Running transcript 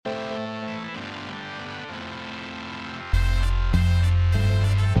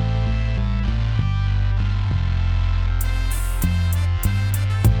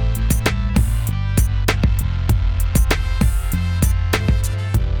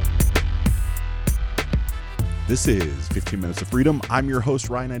This is 15 Minutes of Freedom. I'm your host,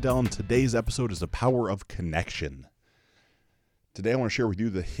 Ryan Idell, and today's episode is the power of connection. Today I want to share with you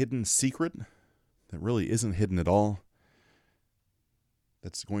the hidden secret that really isn't hidden at all,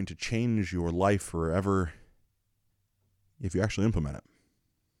 that's going to change your life forever if you actually implement it.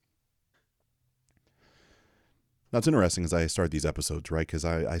 Now, it's interesting as I start these episodes, right, because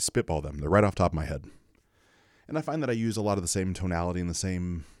I spitball them. They're right off the top of my head. And I find that I use a lot of the same tonality and the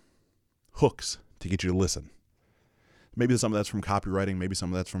same hooks to get you to listen. Maybe some of that's from copywriting. Maybe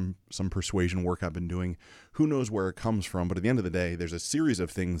some of that's from some persuasion work I've been doing. Who knows where it comes from? But at the end of the day, there's a series of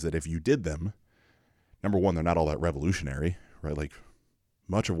things that if you did them, number one, they're not all that revolutionary, right? Like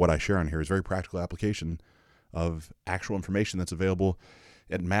much of what I share on here is very practical application of actual information that's available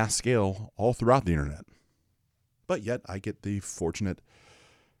at mass scale all throughout the internet. But yet I get the fortunate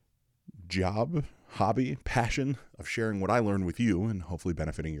job, hobby, passion of sharing what I learned with you and hopefully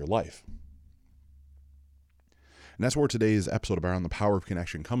benefiting your life. And that's where today's episode about the power of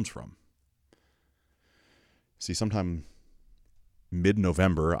connection comes from. See, sometime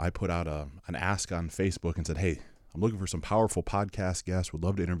mid-November, I put out an ask on Facebook and said, hey, I'm looking for some powerful podcast guests. Would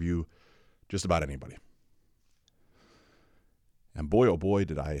love to interview just about anybody. And boy, oh boy,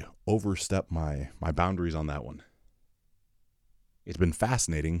 did I overstep my boundaries on that one. It's been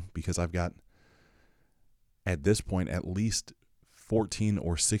fascinating because I've got, at this point, at least 14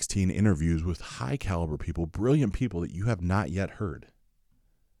 or 16 interviews with high caliber people, brilliant people that you have not yet heard.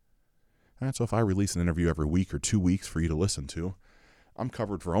 All right, so if I release an interview every week or 2 weeks for you to listen to, I'm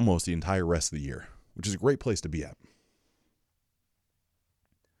covered for almost the entire rest of the year, which is a great place to be at.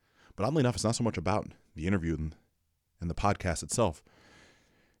 But oddly enough, it's not so much about the interview and the podcast itself.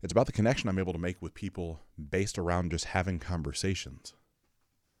 It's about the connection I'm able to make with people based around just having conversations.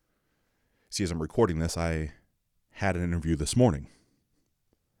 See, as I'm recording this, I had an interview this morning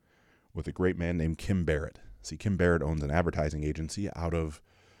with a great man named Kim Barrett. See, Kim Barrett owns an advertising agency out of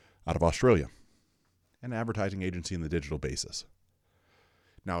Australia, an advertising agency in the digital basis.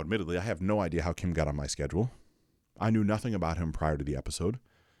 Now, admittedly, I have no idea how Kim got on my schedule. I knew nothing about him prior to the episode.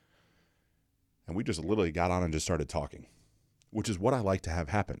 And we just literally got on and just started talking, which is what I like to have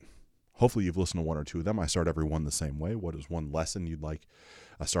happen. Hopefully you've listened to one or two of them. I start every one the same way. What is one lesson you'd like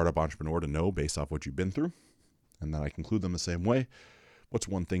a startup entrepreneur to know based off what you've been through? And then I conclude them the same way. What's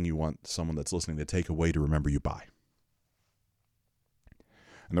one thing you want someone that's listening to take away to remember you by?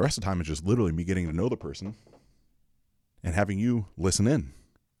 And the rest of the time is just literally me getting to know the person and having you listen in.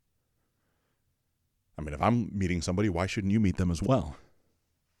 I mean, if I'm meeting somebody, why shouldn't you meet them as well?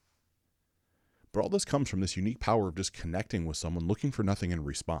 But all this comes from this unique power of just connecting with someone, looking for nothing in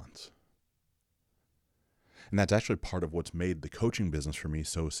response. And that's actually part of what's made the coaching business for me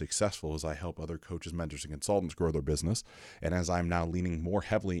so successful as I help other coaches, mentors, and consultants grow their business. And as I'm now leaning more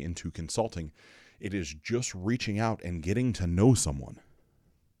heavily into consulting, it is just reaching out and getting to know someone.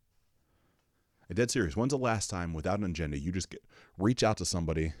 I'm dead serious. When's the last time without an agenda, you just reach out to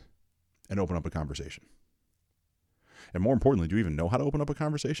somebody and open up a conversation? And more importantly, do you even know how to open up a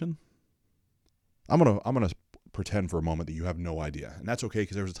conversation? I'm gonna pretend for a moment that you have no idea. And that's okay,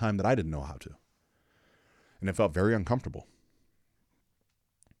 because there was a time that I didn't know how to. And it felt very uncomfortable.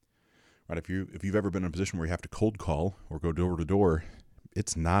 Right? If you've ever been in a position where you have to cold call or go door to door,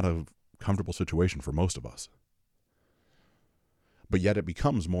 it's not a comfortable situation for most of us. But yet it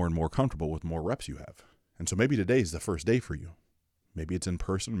becomes more and more comfortable with more reps you have. And so maybe today's the first day for you. Maybe it's in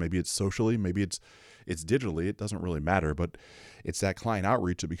person, maybe it's socially, maybe it's digitally. It doesn't really matter, but it's that client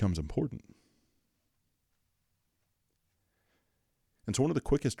outreach that becomes important. And so one of the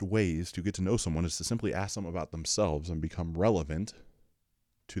quickest ways to get to know someone is to simply ask them about themselves and become relevant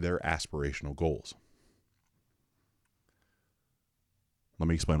to their aspirational goals. Let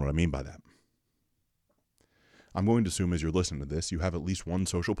me explain what I mean by that. I'm going to assume as you're listening to this, you have at least one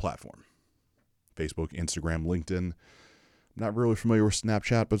social platform. Facebook, Instagram, LinkedIn. I'm not really familiar with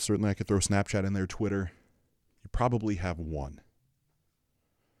Snapchat, but certainly I could throw Snapchat in there, Twitter. You probably have one.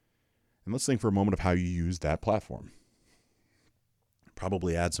 And let's think for a moment of how you use that platform.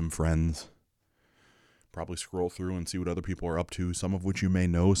 Probably add some friends, probably scroll through and see what other people are up to, some of which you may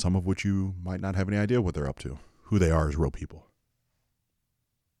know, some of which you might not have any idea what they're up to, who they are as real people.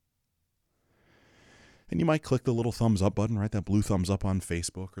 And you might click the little thumbs up button, right? That blue thumbs up on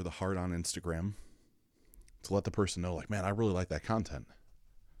Facebook or the heart on Instagram to let the person know, like, man, I really like that content.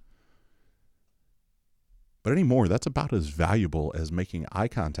 But anymore, that's about as valuable as making eye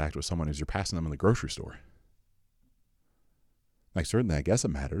contact with someone as you're passing them in the grocery store. Like, certainly, I guess it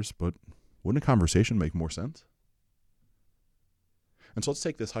matters, but wouldn't a conversation make more sense? And so let's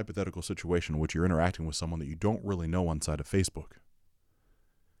take this hypothetical situation in which you're interacting with someone that you don't really know on side of Facebook.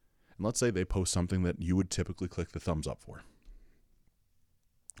 And let's say they post something that you would typically click the thumbs up for.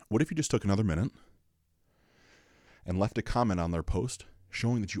 What if you just took another minute and left a comment on their post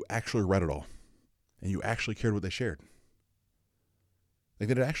showing that you actually read it all and you actually cared what they shared? Like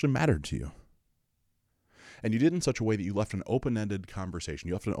that it actually mattered to you. And you did in such a way that you left an open-ended conversation.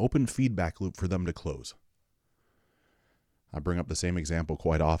 You left an open feedback loop for them to close. I bring up the same example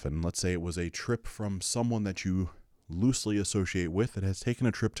quite often. Let's say it was a trip from someone that you loosely associate with that has taken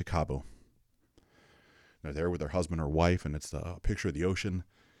a trip to Cabo. They're there with their husband or wife, and it's a picture of the ocean.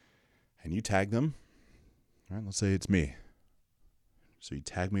 And you tag them. All right, let's say it's me. So you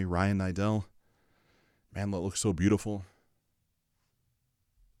tag me, Ryan Nidell. Man, that looks so beautiful.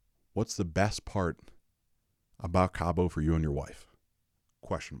 What's the best part about Cabo for you and your wife?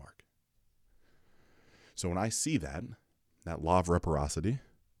 Question mark. So when I see that law of reciprocity,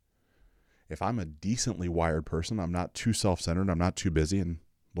 if I'm a decently wired person, I'm not too self-centered, I'm not too busy, and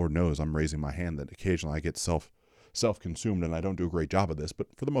Lord knows I'm raising my hand that occasionally I get self-consumed and I don't do a great job of this, but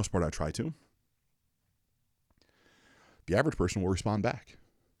for the most part I try to. The average person will respond back.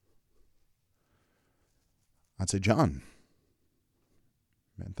 I'd say, John,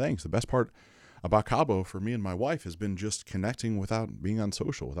 man, thanks. The best part about Cabo for me and my wife has been just connecting without being on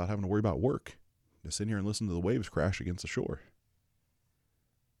social, without having to worry about work. Just sit here and listen to the waves crash against the shore.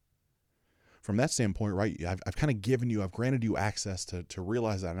 From that standpoint, right, I've kind of I've granted you access to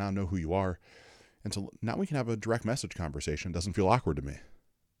realize that I now know who you are. And so now we can have a direct message conversation. It doesn't feel awkward to me.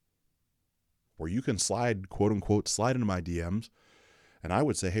 Where you can slide, quote unquote, slide into my DMs. And I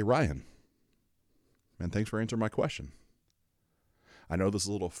would say, hey, Ryan, man, thanks for answering my question. I know this is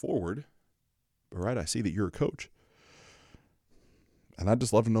a little forward, but right, I see that you're a coach. And I'd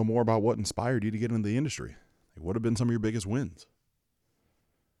just love to know more about what inspired you to get into the industry. Like, what have been some of your biggest wins?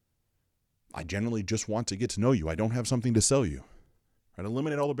 I generally just want to get to know you. I don't have something to sell you. Right?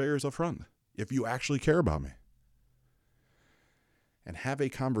 Eliminate all the barriers up front if you actually care about me. And have a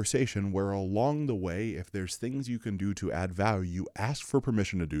conversation where along the way, if there's things you can do to add value, you ask for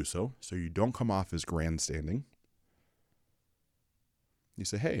permission to do so you don't come off as grandstanding. You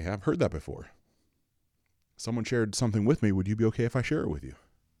say, hey, I've heard that before. Someone shared something with me. Would you be okay if I share it with you?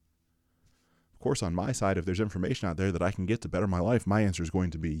 Of course, on my side, if there's information out there that I can get to better my life, my answer is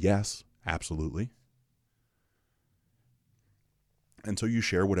going to be yes, absolutely. And so you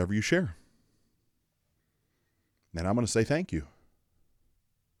share whatever you share. And I'm going to say thank you.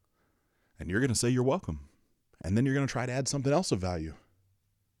 And you're going to say you're welcome. And then you're going to try to add something else of value.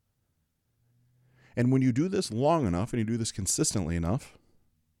 And when you do this long enough and you do this consistently enough,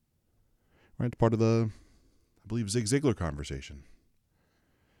 right, it's part of the, I believe, Zig Ziglar conversation.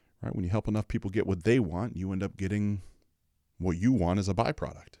 Right? When you help enough people get what they want, you end up getting what you want as a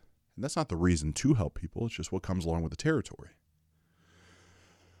byproduct. And that's not the reason to help people. It's just what comes along with the territory.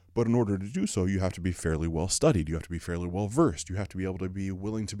 But in order to do so, you have to be fairly well studied. You have to be fairly well versed. You have to be able to be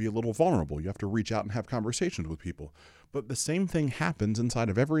willing to be a little vulnerable. You have to reach out and have conversations with people. But the same thing happens inside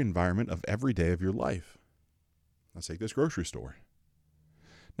of every environment of every day of your life. Let's take this grocery store.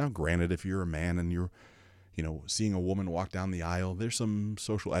 Now, granted, if you're a man and you're, seeing a woman walk down the aisle, there's some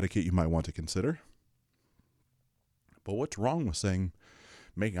social etiquette you might want to consider. But what's wrong with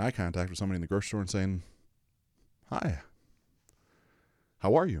making eye contact with somebody in the grocery store and saying, hi,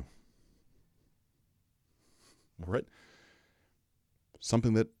 how are you? Right?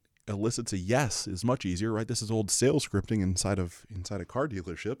 Something that elicits a yes is much easier, right? This is old sales scripting inside of car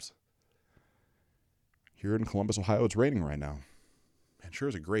dealerships. Here in Columbus, Ohio, it's raining right now. Man, sure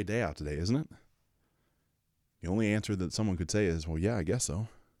is a great day out today, isn't it? The only answer that someone could say is, well, yeah, I guess so.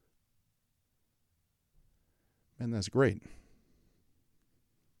 Man, that's great.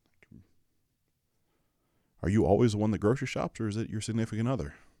 Are you always the one that grocery shops, or is it your significant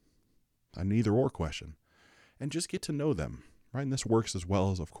other? An either or question. And just get to know them, right? And this works as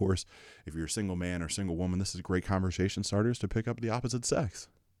well as, of course, if you're a single man or single woman, this is great conversation starters to pick up the opposite sex.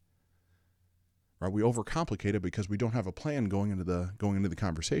 Right? We overcomplicate it because we don't have a plan going into the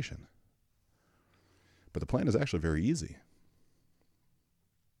conversation. But the plan is actually very easy.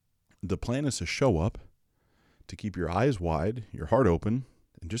 The plan is to show up, to keep your eyes wide, your heart open,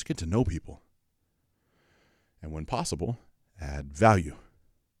 and just get to know people. And when possible, add value.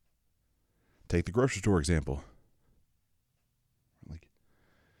 Take the grocery store example.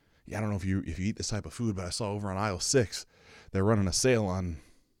 I don't know if you eat this type of food, but I saw over on aisle 6, they're running a sale on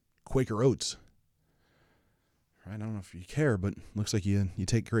Quaker Oats. Right? I don't know if you care, but looks like you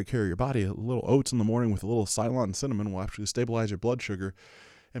take great care of your body. A little oats in the morning with a little Ceylon and cinnamon will actually stabilize your blood sugar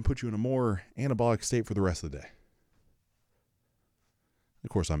and put you in a more anabolic state for the rest of the day. Of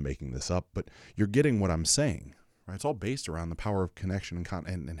course, I'm making this up, but you're getting what I'm saying, right? It's all based around the power of connection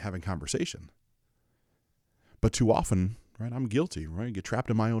and having conversation. But too often, right, I'm guilty, right? I get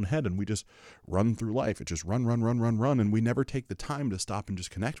trapped in my own head and we just run through life. It's just run, and we never take the time to stop and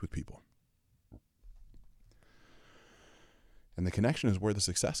just connect with people. And the connection is where the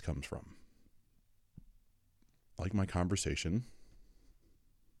success comes from. Like my conversation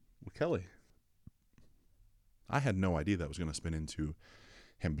with Kelly. I had no idea that was going to spin into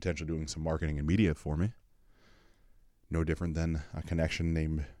him potentially doing some marketing and media for me. No different than a connection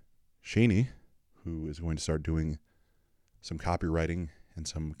named Shaney, who is going to start doing some copywriting and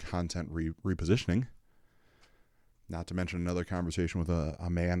some content repositioning. Not to mention another conversation with a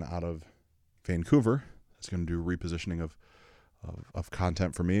man out of Vancouver that's going to do repositioning of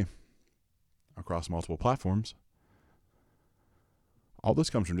content for me across multiple platforms. All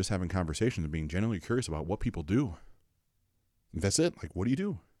this comes from just having conversations and being genuinely curious about what people do. And that's it. Like, what do you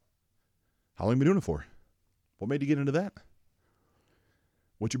do? How long have you been doing it for? What made you get into that?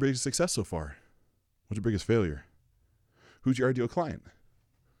 What's your biggest success so far? What's your biggest failure? Who's your ideal client?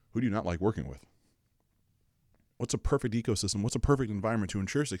 Who do you not like working with? What's a perfect ecosystem? What's a perfect environment to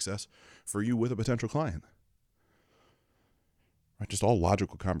ensure success for you with a potential client? Right, just all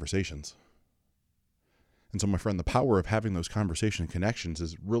logical conversations. And so, my friend, the power of having those conversation connections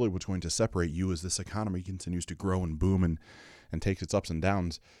is really what's going to separate you as this economy continues to grow and boom and takes its ups and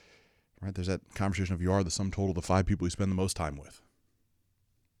downs. Right? There's that conversation of you are the sum total of the 5 people you spend the most time with.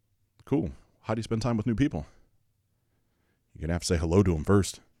 Cool. How do you spend time with new people? You're going to have to say hello to them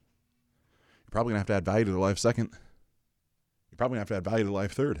first. You're probably going to have to add value to their life second. You're probably going to have to add value to their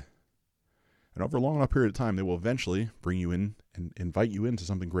life third. And over a long enough period of time, they will eventually bring you in and invite you into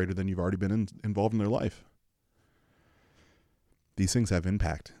something greater than you've already been involved in their life. These things have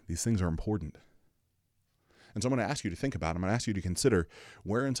impact. These things are important. And so I'm going to ask you to think about it. I'm going to ask you to consider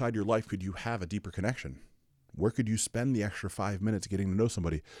where inside your life could you have a deeper connection? Where could you spend the extra 5 minutes getting to know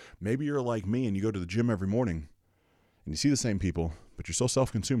somebody? Maybe you're like me and you go to the gym every morning and you see the same people, but you're so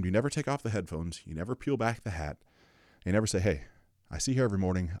self-consumed. You never take off the headphones. You never peel back the hat. You never say, hey, I see you every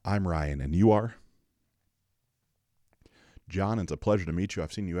morning. I'm Ryan, and you are? John, it's a pleasure to meet you.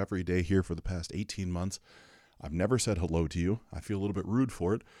 I've seen you every day here for the past 18 months. I've never said hello to you. I feel a little bit rude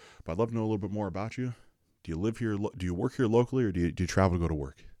for it, but I'd love to know a little bit more about you. Do you live here? Do you work here locally, or do you travel to go to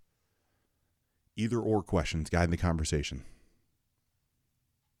work? Either or questions guide the conversation.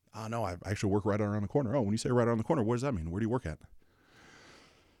 Oh, no, I actually work right around the corner. Oh, when you say right around the corner, what does that mean? Where do you work at?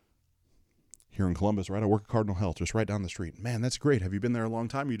 Here in Columbus, right? I work at Cardinal Health, just right down the street. Man, that's great. Have you been there a long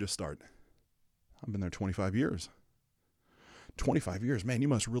time? Or you just start? I've been there 25 years. 25 years. Man, you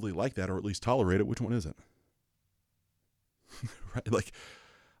must really like that, or at least tolerate it. Which one is it? Right? Like,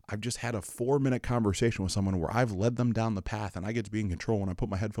 I've just had a 4-minute conversation with someone where I've led them down the path and I get to be in control when I put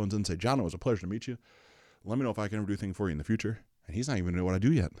my headphones in and say, John, it was a pleasure to meet you. Let me know if I can ever do anything for you in the future. And he's not even going to know what I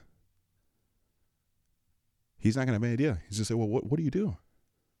do yet. He's not going to have any idea. He's going to say, well, what do you do?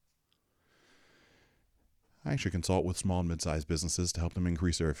 I actually consult with small and mid-sized businesses to help them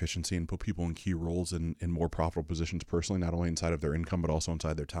increase their efficiency and put people in key roles in more profitable positions personally, not only inside of their income, but also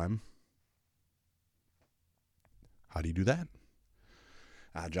inside their time. How do you do that?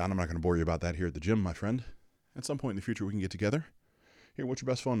 John, I'm not going to bore you about that here at the gym, my friend. At some point in the future, we can get together. Here, what's your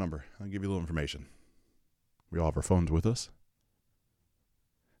best phone number? I'll give you a little information. We all have our phones with us.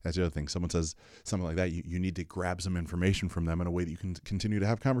 That's the other thing. Someone says something like that, you need to grab some information from them in a way that you can continue to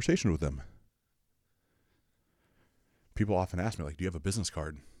have conversation with them. People often ask me, like, do you have a business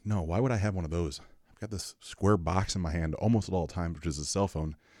card? No, why would I have one of those? I've got this square box in my hand almost at all times, which is a cell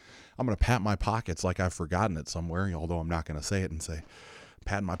phone. I'm going to pat my pockets like I've forgotten it somewhere, although I'm not going to say it and say,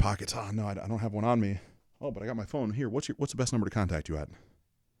 patting my pockets. Oh, no, I don't have one on me. Oh, but I got my phone here. What's the best number to contact you at?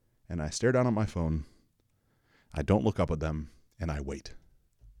 And I stare down at my phone. I don't look up at them, and I wait.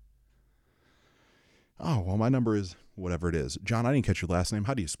 Oh, well, my number is whatever it is. John, I didn't catch your last name.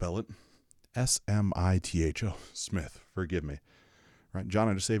 How do you spell it? Smitho. Smith. Forgive me. Right, John,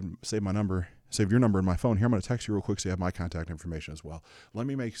 I just saved my number. Save your number in my phone. Here, I'm going to text you real quick so you have my contact information as well. Let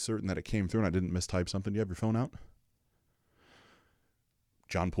me make certain that it came through and I didn't mistype something. Do you have your phone out?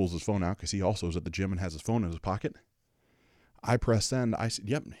 John pulls his phone out because he also is at the gym and has his phone in his pocket. I press send. I said,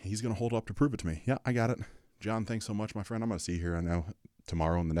 yep, he's going to hold it up to prove it to me. Yeah, I got it. John, thanks so much, my friend. I'm going to see you here, I know,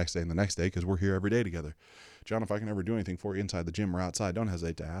 tomorrow and the next day because we're here every day together. John, if I can ever do anything for you inside the gym or outside, don't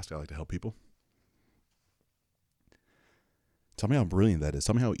hesitate to ask. I like to help people. Tell me how brilliant that is.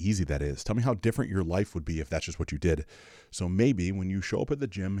 Tell me how easy that is. Tell me how different your life would be if that's just what you did. So maybe when you show up at the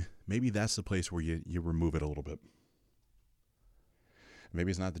gym, maybe that's the place where you remove it a little bit. Maybe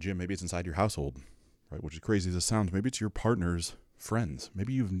it's not the gym. Maybe it's inside your household, right? Which is crazy as it sounds. Maybe it's your partner's friends.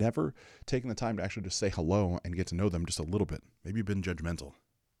 Maybe you've never taken the time to actually just say hello and get to know them just a little bit. Maybe you've been judgmental.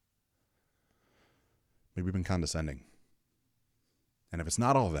 Maybe you've been condescending. And if it's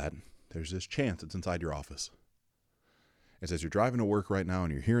not all that, there's this chance it's inside your office. It's as you're driving to work right now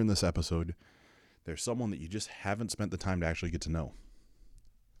and you're hearing this episode, there's someone that you just haven't spent the time to actually get to know.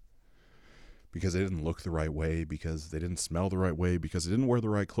 Because they didn't look the right way, because they didn't smell the right way, because they didn't wear the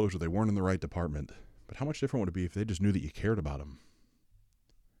right clothes, or they weren't in the right department. But how much different would it be if they just knew that you cared about them?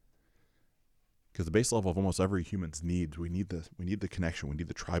 Because the base level of almost every human's needs, we need the connection, we need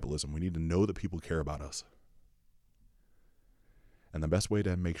the tribalism, we need to know that people care about us. And the best way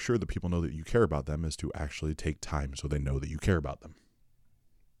to make sure that people know that you care about them is to actually take time so they know that you care about them.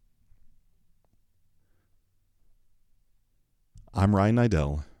 I'm Ryan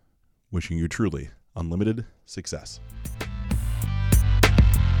Nidell, wishing you truly unlimited success.